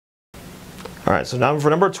Alright, so now for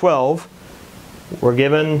number 12, we're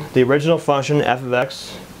given the original function f of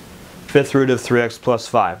x, fifth root of 3x plus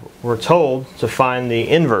 5. We're told to find the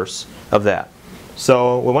inverse of that.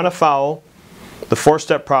 So we want to follow the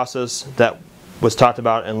four-step process that was talked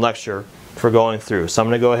about in lecture for going through. So I'm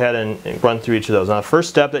going to go ahead and run through each of those. Now the first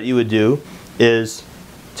step that you would do is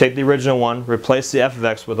take the original one, replace the f of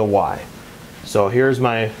x with a y. So here's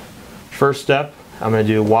my first step. I'm going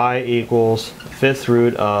to do y equals fifth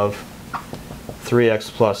root of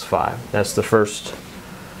 3x plus 5. That's the first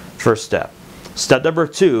step. Step number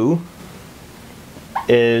 2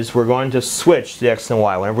 is we're going to switch the x and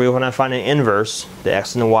y. Whenever we want to find an inverse, the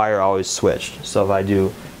x and the y are always switched. So if I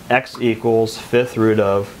do x equals fifth root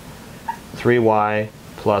of 3y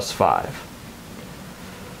plus 5.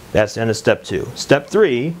 That's the end of step 2. Step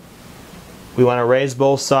 3, we want to raise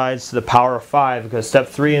both sides to the power of 5 because step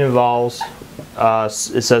 3 involves,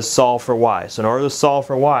 it says solve for y. So in order to solve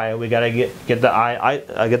for y, we got to get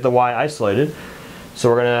the y isolated. So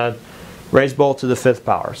we're going to raise both to the 5th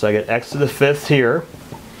power. So I get x to the 5th here.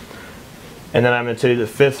 And then I'm going to take the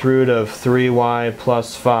fifth root of 3y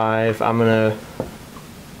plus 5. I'm going to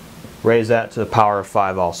raise that to the power of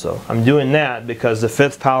 5 also. I'm doing that because the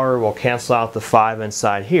 5th power will cancel out the 5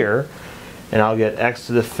 inside here. And I'll get x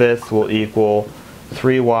to the 5th will equal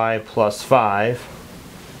 3y plus 5.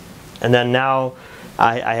 And then now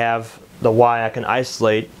I have the y I can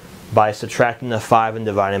isolate by subtracting the 5 and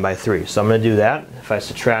dividing by 3. So I'm going to do that. If I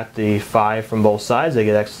subtract the 5 from both sides, I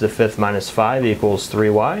get x to the 5th minus 5 equals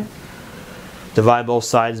 3y. Divide both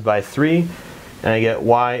sides by 3, and I get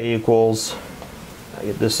y equals, I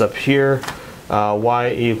get this up here,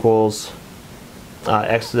 y equals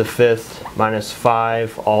x to the 5th minus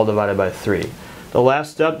 5, all divided by 3. The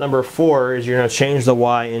last step, number 4, is you're going to change the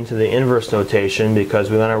y into the inverse notation because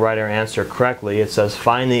we want to write our answer correctly. It says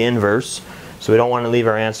find the inverse, so we don't want to leave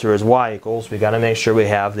our answer as y equals. We got to make sure we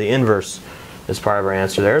have the inverse as part of our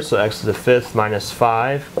answer there. So x to the 5th minus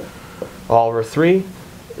 5 all over 3.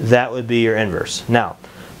 That would be your inverse. Now,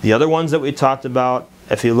 the other ones that we talked about,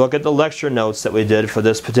 if you look at the lecture notes that we did for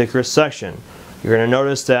this particular section, you're going to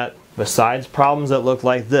notice that besides problems that look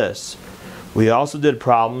like this, we also did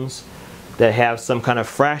problems that have some kind of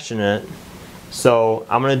fraction in it. So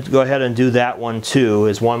I'm going to go ahead and do that one too,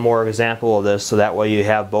 as one more example of this, so that way you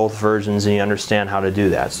have both versions and you understand how to do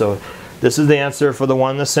that. So this is the answer for the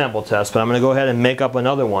one in the sample test, but I'm going to go ahead and make up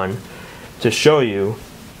another one to show you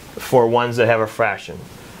for ones that have a fraction.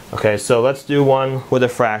 Okay, so let's do one with a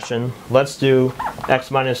fraction. Let's do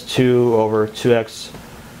x minus 2 over 2x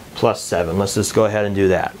plus 7. Let's just go ahead and do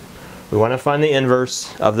that. We want to find the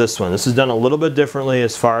inverse of this one. This is done a little bit differently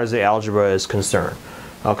as far as the algebra is concerned.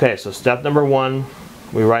 Okay, so step number 1,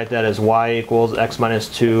 we write that as y equals x minus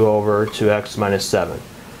 2 over 2x minus 7.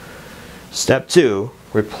 Step 2,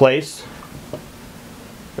 replace,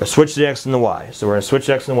 or switch the x and the y. So we're going to switch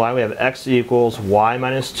x and y. We have x equals y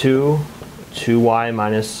minus 2, 2y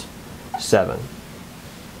minus 7.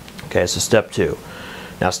 Okay, so step 2.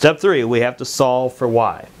 Now step 3, we have to solve for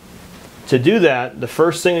y. To do that, the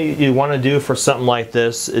first thing you want to do for something like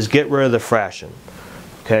this is get rid of the fraction.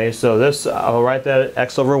 Okay, so this, I'll write that at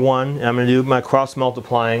x over 1, and I'm going to do my cross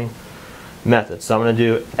multiplying method. So I'm going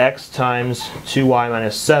to do x times 2y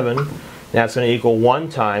minus 7. That's going to equal 1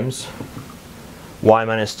 times y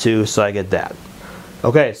minus 2, so I get that.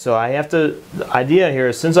 Okay, so I have to, the idea here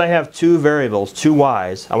is since I have two variables, two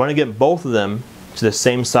y's, I want to get both of them to the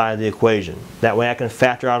same side of the equation. That way I can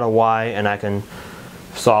factor out a y and I can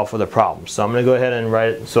solve for the problem. So I'm going to go ahead and write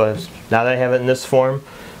it. So now that I have it in this form,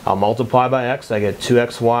 I'll multiply by x. I get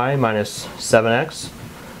 2xy minus 7x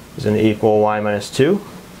is going to equal y minus 2.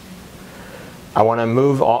 I want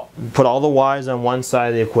to put all the y's on one side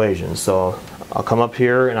of the equation. So I'll come up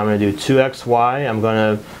here and I'm going to do 2xy. I'm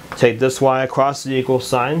going to take this y across the equal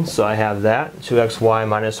sign, so I have that, 2xy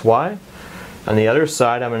minus y. On the other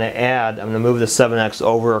side, I'm going to move the 7x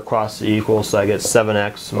over across the equal, so I get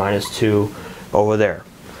 7x minus 2 over there.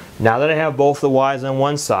 Now that I have both the y's on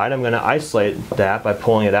one side, I'm going to isolate that by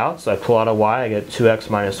pulling it out. So I pull out a y, I get 2x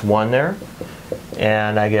minus 1 there,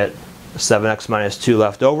 and I get 7x minus 2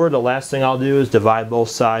 left over. The last thing I'll do is divide both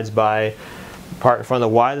sides by part in front of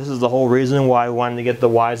the y. This is the whole reason why we wanted to get the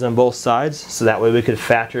y's on both sides, so that way we could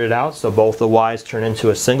factor it out so both the y's turn into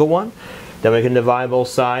a single one. Then we can divide both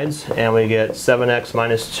sides and we get 7x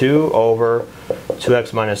minus 2 over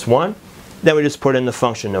 2x minus 1. Then we just put in the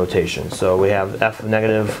function notation. So we have f of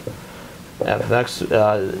x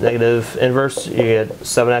negative inverse, you get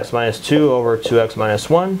 7x minus 2 over 2x minus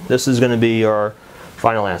 1. This is going to be your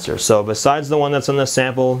final answer. So besides the one that's on the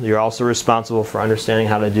sample, you're also responsible for understanding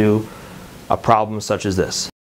how to do a problem such as this.